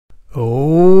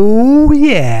Oh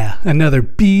yeah, another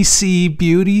BC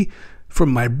beauty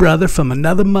from my brother from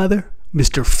another mother,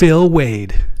 Mr. Phil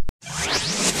Wade.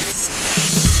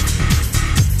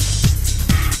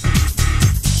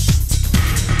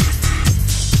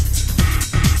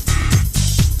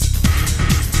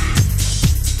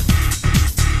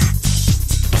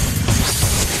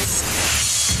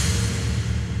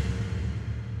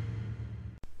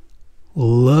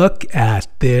 Look at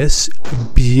this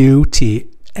beauty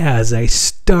as I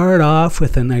start off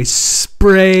with a nice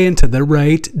spray into the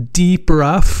right deep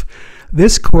rough.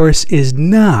 This course is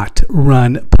not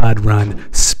run, pud,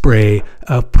 run, spray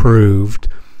approved.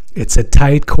 It's a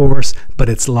tight course, but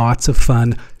it's lots of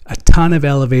fun. A ton of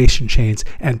elevation chains,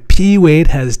 and P. Wade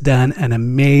has done an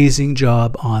amazing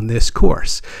job on this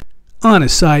course. On a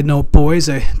side note, boys,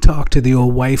 I talked to the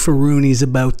old wife-a-roonies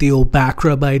about the old back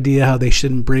rub idea, how they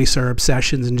should embrace our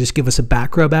obsessions and just give us a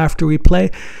back rub after we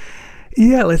play.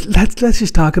 Yeah, let's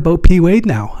just talk about P. Wade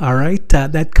now, all right?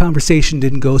 That conversation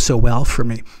didn't go so well for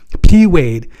me. P.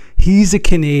 Wade, he's a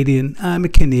Canadian, I'm a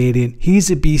Canadian.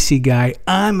 He's a BC guy,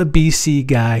 I'm a BC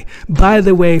guy. By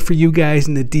the way, for you guys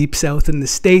in the deep south in the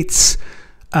States,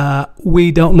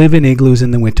 we don't live in igloos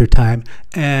in the wintertime,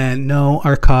 and no,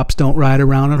 our cops don't ride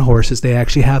around on horses. They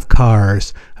actually have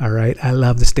cars. All right, I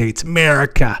love the States,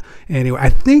 America. Anyway, I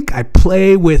think I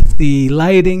play with the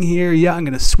lighting here. Yeah, I'm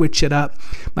gonna switch it up.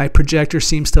 My projector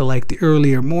seems to like the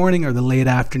earlier morning or the late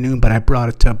afternoon, but I brought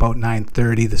it to about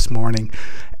 9:30 this morning,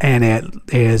 and it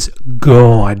is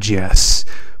gorgeous.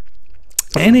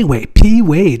 Anyway, P.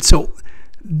 Wade, so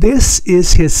this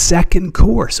is his second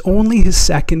course, only his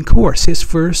second course. His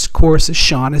first course is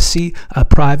Shaughnessy, a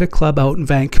private club out in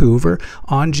Vancouver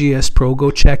on GSPro. Go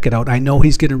check it out. I know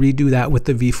he's going to redo that with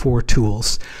the V4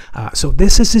 tools. So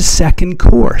this is his second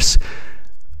course.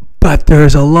 But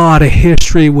there's a lot of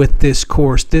history with this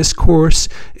course. This course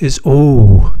is,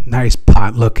 oh, nice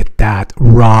pot. Look at that.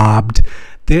 Robbed.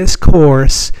 This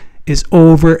course is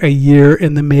over a year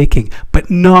in the making, but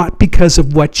not because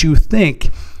of what you think.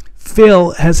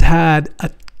 Phil has had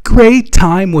a great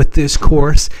time with this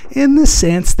course in the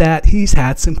sense that he's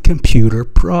had some computer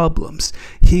problems.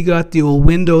 He got the old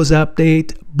Windows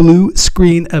update, blue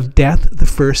screen of death the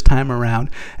first time around,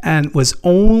 and was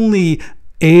only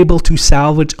able to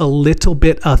salvage a little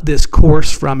bit of this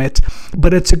course from it.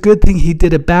 But it's a good thing he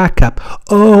did a backup.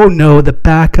 Oh no, the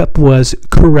backup was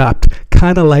corrupt,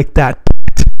 kind of like that.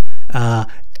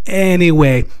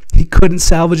 Anyway, he couldn't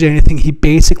salvage anything. He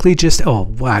basically just, oh,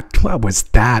 what was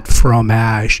that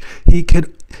fromage? He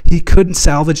couldn't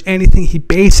salvage anything. He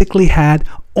basically had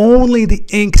only the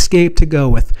Inkscape to go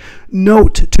with.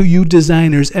 Note to you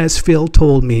designers, as Phil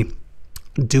told me,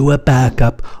 do a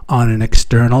backup on an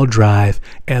external drive,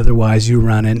 otherwise you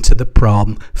run into the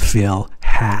problem Phil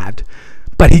had.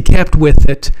 But he kept with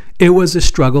it. It was a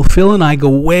struggle. Phil and I go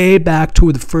way back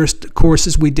to the first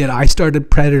courses we did. I started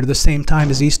Predator the same time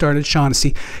as he started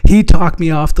Shaughnessy. He talked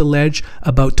me off the ledge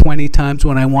about 20 times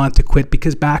when I wanted to quit,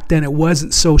 because back then it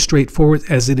wasn't so straightforward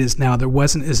as it is now. There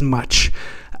wasn't as much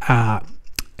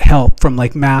help from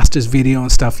like Masters Video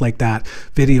and stuff like that,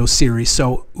 video series.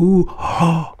 So, ooh,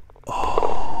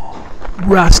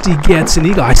 Rusty gets an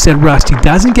eagle. I said Rusty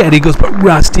doesn't get eagles, but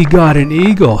Rusty got an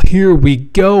eagle. Here we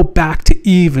go, back to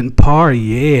even par.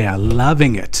 Yeah,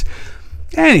 loving it.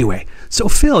 Anyway, so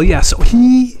Phil, yeah, so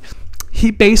he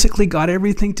basically got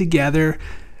everything together,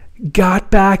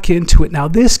 got back into it. Now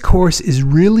this course is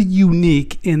really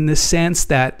unique in the sense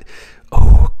that,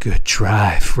 oh, good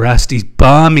drive. Rusty's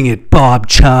bombing it, Bob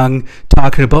Chung.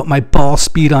 Talking about my ball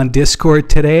speed on Discord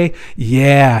today.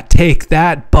 Yeah, take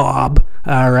that, Bob.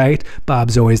 All right.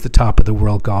 Bob's always the top of the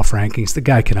world golf rankings. The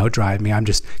guy can outdrive me. I'm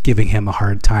just giving him a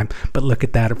hard time. But look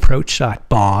at that approach shot,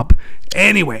 Bob.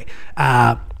 Anyway,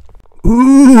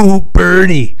 ooh,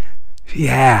 birdie.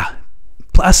 Yeah.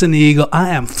 Plus an eagle. I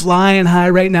am flying high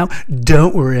right now.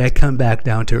 Don't worry, I come back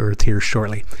down to earth here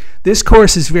shortly. This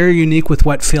course is very unique with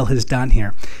what Phil has done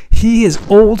here. He has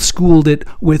old schooled it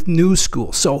with new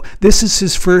school. So this is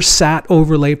his first sat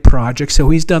overlay project. So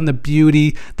he's done the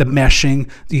beauty, the meshing.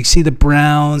 You see the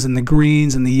browns and the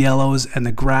greens and the yellows, and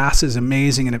the grass is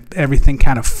amazing, and everything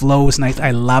kind of flows nice.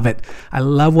 I love it. I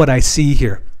love what I see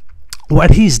here.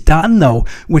 What he's done, though,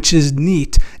 which is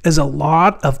neat, is a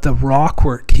lot of the rock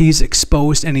work he's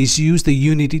exposed, and he's used the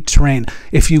Unity terrain.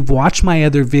 If you've watched my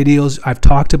other videos, I've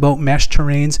talked about mesh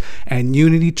terrains and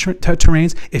Unity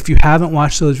terrains. If you haven't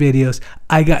watched those videos,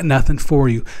 I got nothing for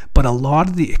you. But a lot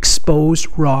of the exposed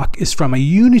rock is from a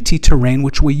Unity terrain,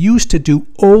 which we used to do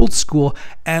old school,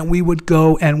 and we would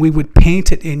go and we would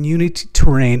paint it in Unity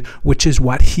terrain, which is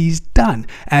what he's done.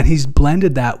 And he's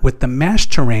blended that with the mesh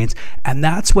terrains, and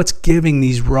that's what's giving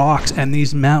these rocks and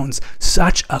these mountains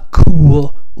such a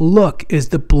cool look, is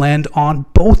the blend on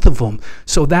both of them.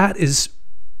 So that is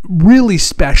really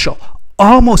special,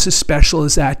 almost as special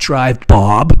as that drive,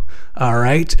 Bob. All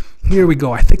right, here we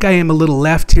go. I think I am a little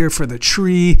left here for the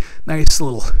tree. Nice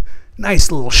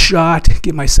little shot.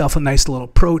 Give myself a nice little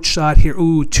approach shot here.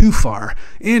 Ooh, too far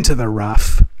into the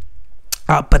rough.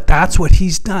 But that's what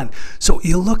he's done. So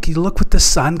you look with the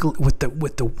sun, with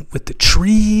the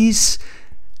trees.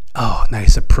 Oh,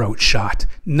 nice approach shot.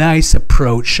 Nice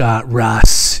approach shot,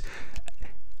 Russ.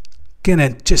 Gonna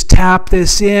just tap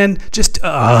this in. Just,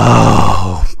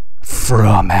 oh,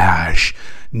 fromage.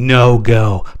 No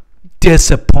go.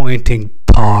 Disappointing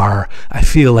par. I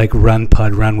feel like Run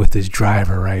Pud Run with his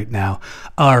driver right now.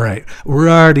 All right, we're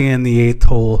already in the 8th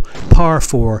hole, par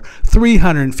 4,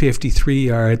 353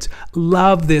 yards.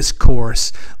 Love this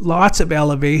course. Lots of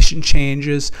elevation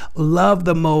changes. Love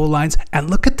the mow lines. And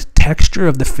look at the texture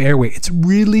of the fairway. It's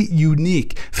really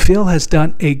unique. Phil has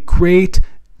done a great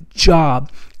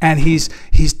job. And his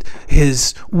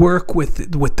work with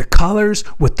the colors,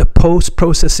 with the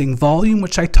post-processing volume,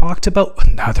 which I talked about.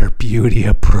 Another beauty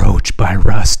approach by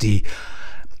Rusty.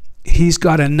 He's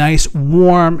got a nice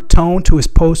warm tone to his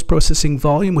post-processing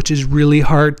volume, which is really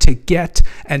hard to get.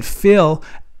 And Phil,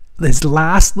 this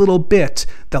last little bit,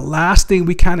 the last thing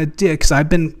we kind of did, because I've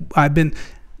been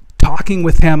talking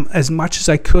with him as much as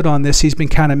I could on this. He's been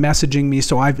kind of messaging me,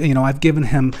 so I've given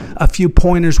him a few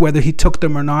pointers. Whether he took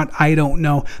them or not, I don't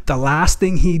know. The last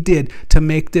thing he did to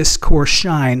make this course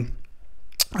shine,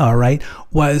 all right,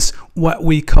 was what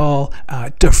we call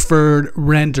deferred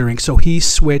rendering. So he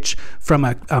switched from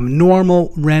a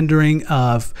normal rendering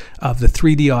of the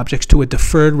 3D objects to a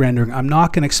deferred rendering. I'm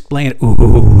not going to explain it.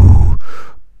 Ooh,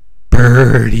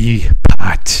 birdie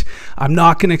putt. I'm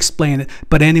not going to explain it,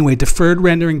 but anyway, deferred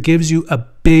rendering gives you a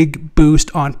big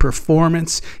boost on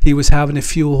performance. He was having a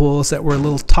few holes that were a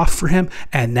little tough for him,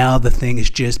 and now the thing is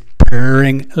just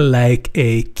purring like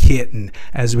a kitten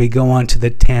as we go on to the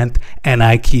 10th, and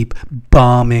I keep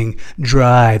bombing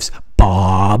drives,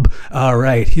 Bob. All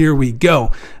right, here we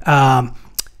go.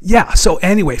 Yeah, so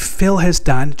anyway, Phil has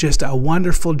done just a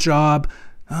wonderful job.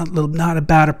 Not a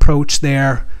bad approach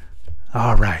there.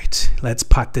 All right, let's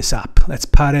putt this up. Let's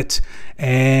putt it.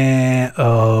 And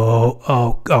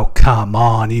oh, come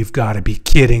on. You've got to be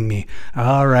kidding me.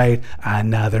 All right,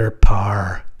 another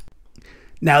par.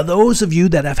 Now, those of you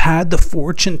that have had the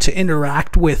fortune to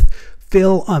interact with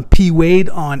Phil on P. Wade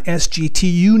on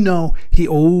SGT, you know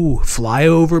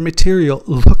flyover material.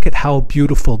 Look at how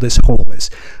beautiful this hole is.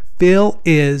 Phil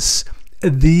is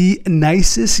the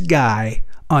nicest guy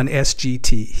on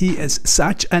SGT. He is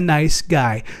such a nice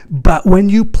guy, but when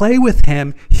you play with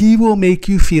him, he will make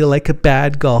you feel like a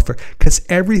bad golfer, because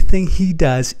everything he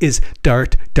does is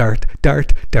dart, dart,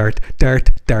 dart, dart,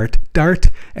 dart, dart, dart,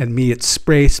 and me it's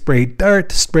spray, spray,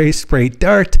 dart, spray, spray,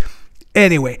 dart.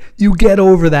 Anyway, you get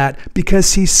over that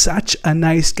because he's such a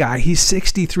nice guy. He's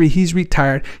 63. He's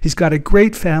retired. He's got a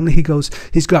great family.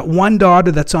 He's got one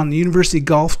daughter that's on the university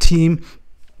golf team.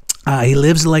 He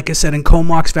lives, like I said, in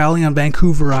Comox Valley on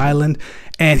Vancouver Island,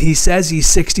 and he says he's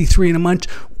 63 in a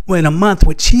month,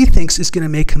 which he thinks is going to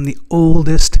make him the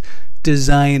oldest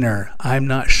designer. I'm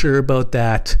not sure about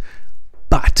that,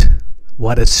 but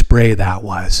what a spray that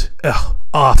was. Ugh,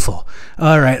 awful.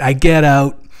 All right, I get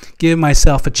out, give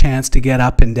myself a chance to get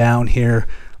up and down here.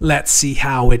 Let's see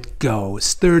how it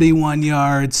goes. 31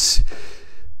 yards.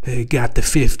 I got the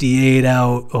 58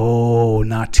 out. Oh,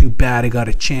 not too bad. I got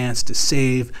a chance to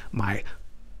save my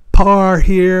par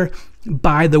here.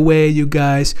 By the way, you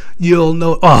guys, you'll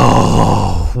know.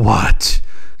 Oh, what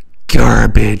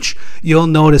garbage. You'll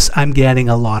notice I'm getting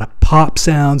a lot of pop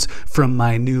sounds from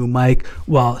my new mic.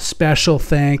 Well, special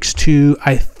thanks to,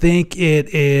 I think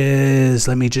it is,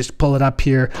 let me just pull it up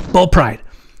here, Bull Pride.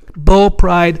 Bull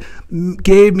Pride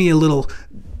gave me a little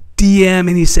DM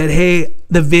and he said, hey,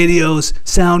 the videos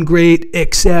sound great,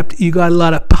 except you got a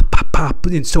lot of pop, pop, pop.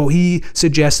 And so he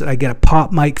suggested I get a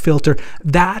pop mic filter.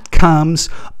 That comes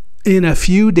in a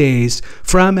few days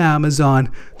from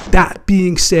Amazon. That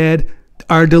being said,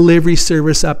 our delivery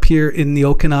service up here in the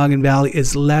Okanagan Valley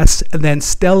is less than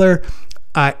stellar.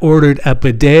 I ordered a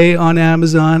bidet on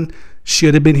Amazon.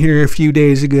 Should have been here a few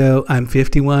days ago. I'm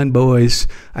 51, boys.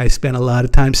 I spent a lot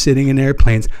of time sitting in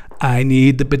airplanes. I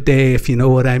need the bidet, if you know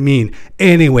what I mean.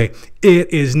 Anyway,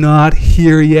 it is not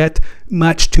here yet,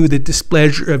 much to the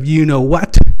displeasure of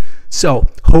you-know-what. So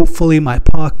hopefully my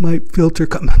puck might filter.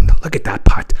 Look at that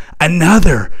putt.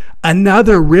 Another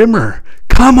rimmer.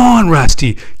 Come on,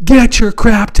 Rusty. Get your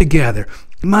crap together.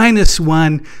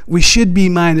 -1. We should be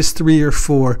 -3 or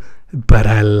 4. But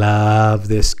I love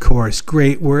this course.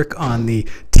 Great work on the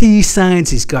tee signs.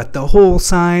 He's got the hole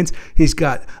signs. He's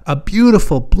got a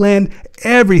beautiful blend.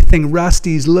 Everything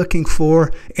Rusty's looking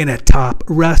for in a top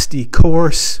Rusty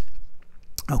course.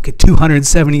 Okay,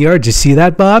 270 yards. You see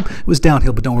that, Bob? It was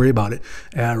downhill, but don't worry about it.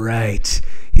 All right,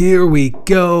 here we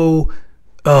go.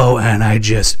 Oh, and I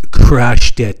just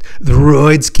crushed it. The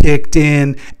roids kicked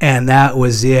in, and that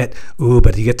was it. Ooh,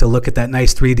 but you get to look at that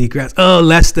nice 3D grass. Oh,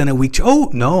 less than a week. Oh,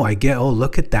 no, oh,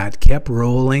 look at that. Kept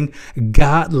rolling,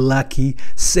 got lucky,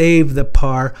 saved the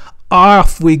par.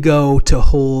 Off we go to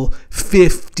hole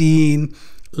 15.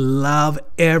 Love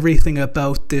everything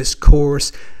about this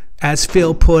course. As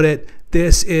Phil put it,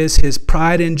 this is his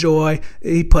pride and joy.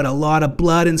 He put a lot of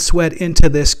blood and sweat into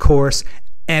this course,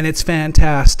 and it's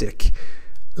fantastic.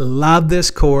 Love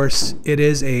this course. It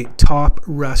is a top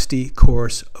Rusty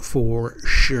course for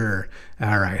sure.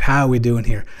 All right, how are we doing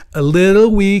here? A little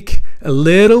weak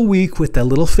with the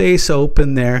little face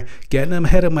open there. Getting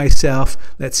ahead of myself.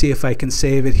 Let's see if I can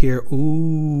save it here.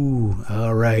 Ooh,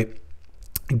 all right.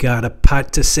 Got a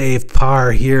putt to save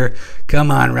par here. Come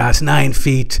on, Russ, 9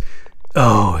 feet.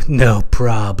 Oh, no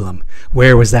problem.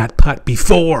 Where was that putt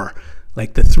before?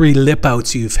 Like the 3 lip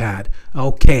outs you've had.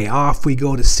 Okay, off we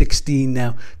go to 16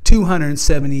 now.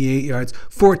 278 yards,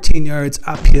 14 yards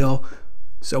uphill.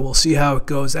 So we'll see how it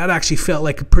goes. That actually felt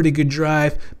like a pretty good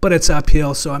drive, but it's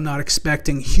uphill, so I'm not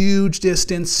expecting huge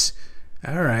distance.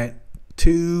 All right,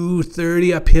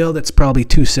 230 uphill. That's probably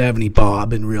 270,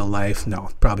 Bob, in real life.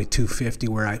 No, probably 250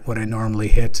 what I normally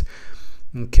hit.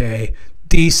 Okay,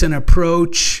 decent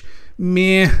approach.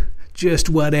 Meh, just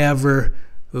whatever.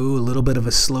 Ooh, a little bit of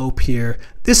a slope here.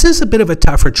 This is a bit of a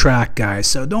tougher track, guys,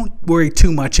 so don't worry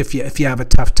too much if you have a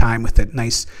tough time with it.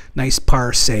 Nice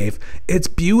par save. It's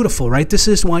beautiful, right? This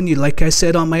is one you, like I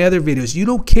said on my other videos, you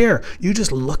don't care. You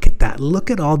just look at that. Look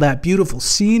at all that beautiful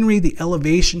scenery, the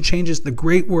elevation changes, the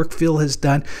great work Phil has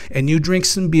done, and you drink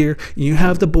some beer, and you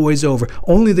have the boys over.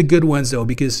 Only the good ones, though,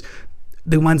 because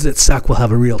the ones that suck will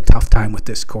have a real tough time with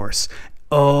this course.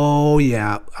 Oh,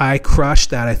 yeah, I crushed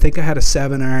that. I think I had a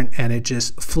 7-iron, and it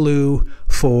just flew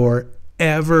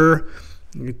forever.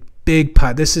 Big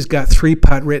putt. This has got 3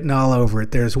 putt written all over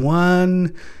it. There's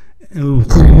one.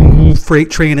 Ooh, freight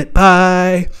train it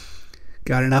by.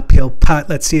 Got an uphill putt.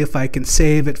 Let's see if I can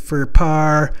save it for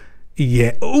par.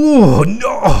 Yeah. Oh,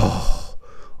 no.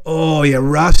 Oh, yeah,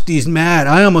 Rusty's mad.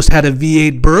 I almost had a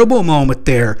V8 Burbo moment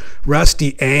there.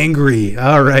 Rusty angry.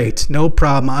 All right, no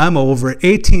problem. I'm over it.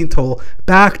 18th hole,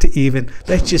 back to even.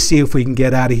 Let's just see if we can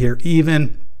get out of here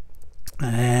even.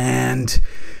 And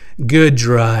good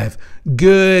drive.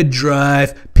 Good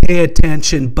drive. Pay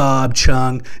attention, Bob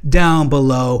Chung. Down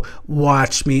below,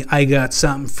 watch me. I got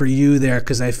something for you there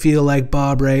because I feel like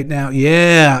Bob right now.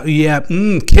 Yeah.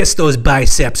 Kiss those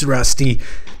biceps, Rusty.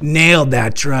 Nailed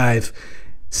that drive.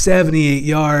 78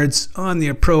 yards on the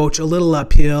approach, a little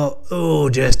uphill. Oh,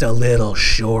 just a little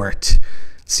short.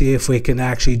 See if we can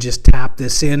actually just tap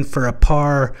this in for a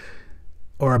par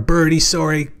or a birdie,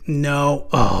 sorry. No.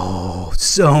 Oh,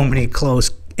 so many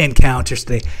close encounters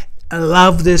today. I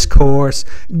love this course.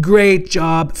 Great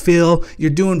job, Phil. You're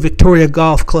doing Victoria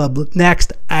Golf Club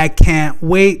next. I can't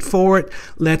wait for it.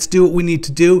 Let's do what we need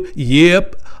to do.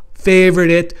 Yep. Favorite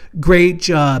it. Great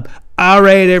job. All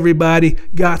right, everybody,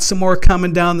 got some more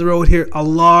coming down the road here. A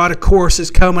lot of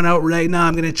courses coming out right now.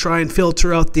 I'm going to try and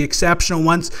filter out the exceptional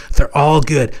ones. They're all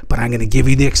good, but I'm going to give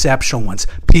you the exceptional ones.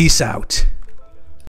 Peace out.